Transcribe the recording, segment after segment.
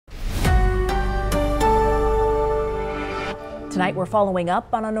Tonight we're following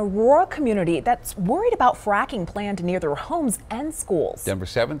up on an Aurora community that's worried about fracking planned near their homes and schools. Denver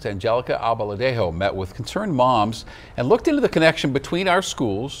 7's Angelica Albaladejo met with concerned moms and looked into the connection between our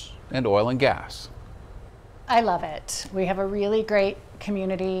schools and oil and gas. I love it. We have a really great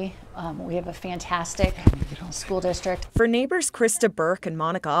community. We have a fantastic school district. For neighbors Krista Burke and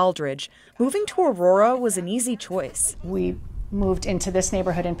Monica Aldridge, moving to Aurora was an easy choice. We moved into this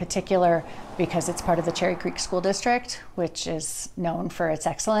neighborhood in particular because it's part of the Cherry Creek School District, which is known for its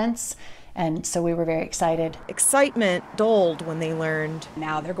excellence. And so we were very excited. Excitement dulled when they learned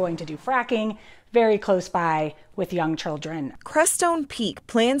now they're going to do fracking very close by with young children. Crestone Peak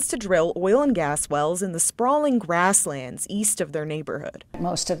plans to drill oil and gas wells in the sprawling grasslands east of their neighborhood.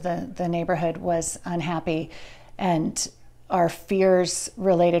 Most of the neighborhood was unhappy, and our fears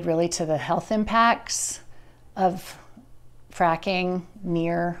related really to the health impacts of fracking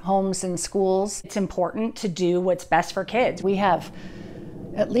near homes and schools. It's important to do what's best for kids. We have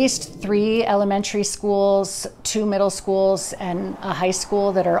at least 3 elementary schools, 2 middle schools, and a high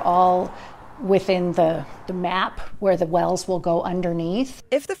school that are all within the map where the wells will go underneath.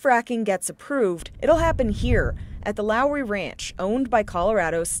 If the fracking gets approved, it'll happen here at the Lowry Ranch, owned by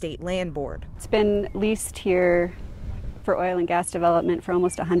Colorado's State Land Board. It's been leased here for oil and gas development for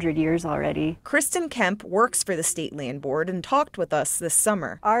almost 100 years already. Kristen Kemp works for the State Land Board and talked with us this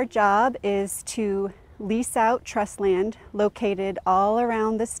summer. Our job is to lease out trust land located all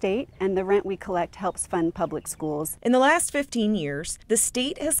around the state, and the rent we collect helps fund public schools. In the last 15 years, the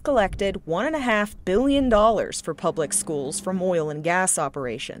state has collected $1.5 billion for public schools from oil and gas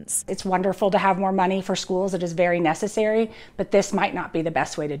operations. It's wonderful to have more money for schools. It is very necessary, but this might not be the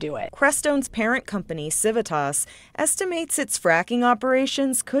best way to do it. Crestone's parent company, Civitas, estimates its fracking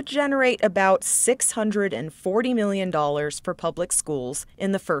operations could generate about $640 million for public schools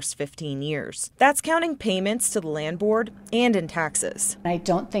in the first 15 years. That's counting payments to the land board and in taxes. I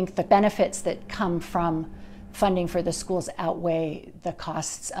don't think the benefits that come from funding for the schools outweigh the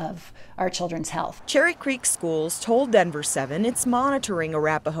costs of our children's health. Cherry Creek Schools told Denver 7 it's monitoring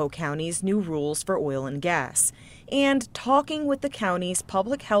Arapahoe County's new rules for oil and gas and talking with the county's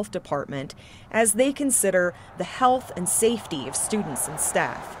public health department as they consider the health and safety of students and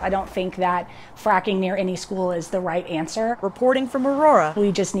staff. I don't think that fracking near any school is the right answer. Reporting from Aurora,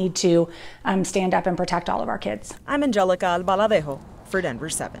 we just need to stand up and protect all of our kids. I'm Angelica Albaladejo for Denver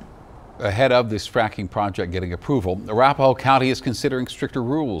 7. Ahead of this fracking project getting approval, Arapahoe County is considering stricter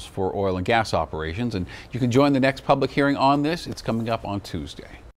rules for oil and gas operations, and you can join the next public hearing on this. It's coming up on Tuesday.